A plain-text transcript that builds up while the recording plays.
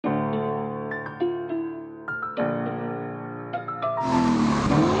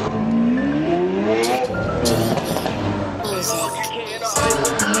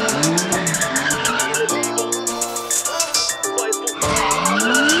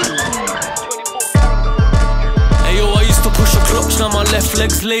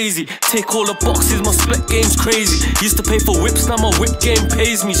legs lazy. Take all the boxes, my spec game's crazy. Used to pay for whips, now my whip game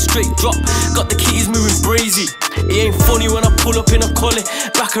pays me. Straight drop, got the keys moving brazy. It ain't funny when I pull up in a collie.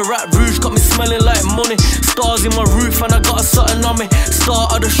 Back a Rat Rouge, got me smelling like money. Stars in my roof and I got a something on me.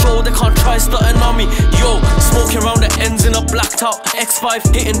 Start of the show, they can't try starting on me. Yo, smoking around the ends in a blacked out X5.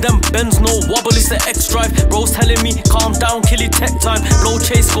 Hitting them bends, no wobble, it's the X-Drive. Bro's telling me, calm down, kill it tech time. Blow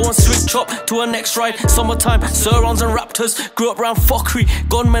chase, go and switch up to a next ride. Summertime, Surrounds and Raptors. Grew up round fuckery,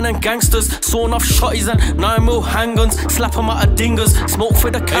 gunmen and gangsters. Sawn off shotties and 9mm handguns. Slap them out of dingers, smoke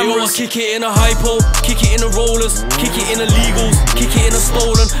for the cameras. Kick it in a hypo, kick it in a rollers, kick it in illegals, kick it in a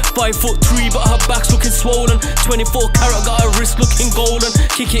stolen. 5'3", but her back's looking swollen. 24 carat, got her wrist looking golden.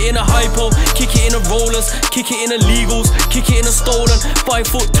 Kick it in a hypo, kick it in a rollers, kick it in illegals, kick it in a stolen.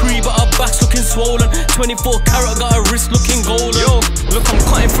 5'3", but her back's looking swollen. 24 carat, got her wrist looking golden. Yo, look, I'm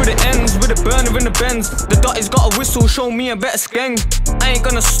cutting through the ends with a burner in the Benz. The dotty's got a whistle, show me a better skeng. I ain't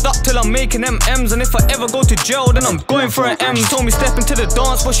gonna stop till I'm making them M's. And if I ever go to jail, then I'm going for an M. Told me step into the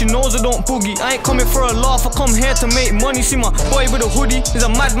dance, but she knows I don't boogie. I ain't coming for a laugh, I come here to make money. See my boy with a hoodie, he's a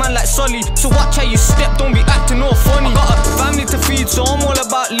madman like Sully. So watch how you step, don't be acting all funny. I got a family to feed, so I'm all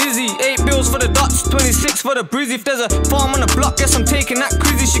about Lizzie. 8 bills for the dots, 26 for the brizzy. If there's a farm on the block, guess I'm taking that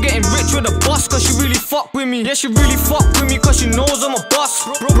crazy. She getting rich with a boss, cause she really fuck with me. Yeah, she really fuck with me, cause she knows I'm a boss.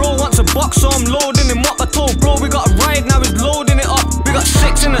 Bro wants a box, so I'm loading him up. I told bro we got a ride, now he's loading it up. We got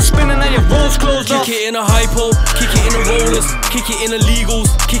 6 in a spinner, now your rolls closed up. Kick it in a hypo, kick it in a rollers, kick it in illegals,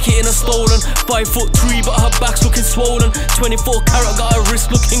 kick it in a stolen. 5'3", but her back's looking swollen. 24 carat, got her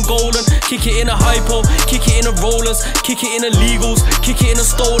wrist looking golden. Kick it in a hypo, kick it in a rollers, kick it in illegals, kick it in a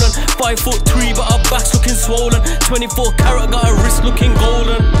stolen. 5'3", but her back's looking swollen. 24 carat, got her wrist looking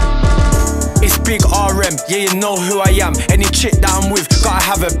golden. It's big RM, yeah you know who I am. Any chick that I'm with, gotta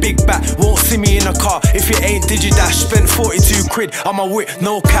have a big back. Won't see me in a car if it ain't Digidash. Spent 42 quid on my whip,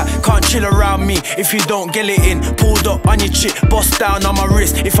 no cap. Can't chill around me if you don't get it in. Pulled up on your chick, bust down on my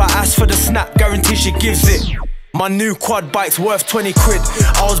wrist. If I ask for the snap, guarantee she gives it. My new quad bike's worth 20 quid.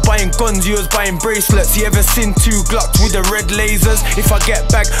 I was buying guns, you was buying bracelets. You ever seen 2 Glocks with the red lasers? If I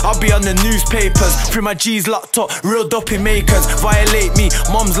get back, I'll be on the newspapers. Free my G's locked up, real dopey makers. Violate me,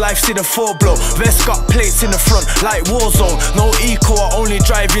 mom's life's in a 4-blow. Vest got plates in the front, like Warzone. No eco, I only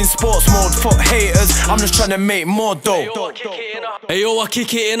drive in sports mode. Fuck haters, I'm just trying to make more dough. Hey yo, I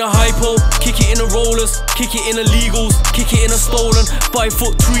kick it in a hypo, kick it in a rollers, kick it in illegals, kick it in a stolen.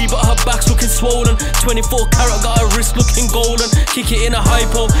 5'3", but her back's looking swollen. 24 carat, got her wrist looking golden. Kick it in a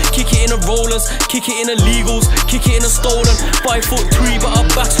hypo, kick it in a rollers, kick it in illegals, kick it in a stolen. 5'3", but her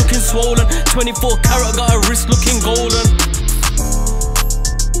back's looking swollen. 24 carat, got her wrist looking golden.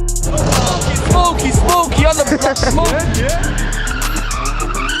 Smoky on the block, smoke.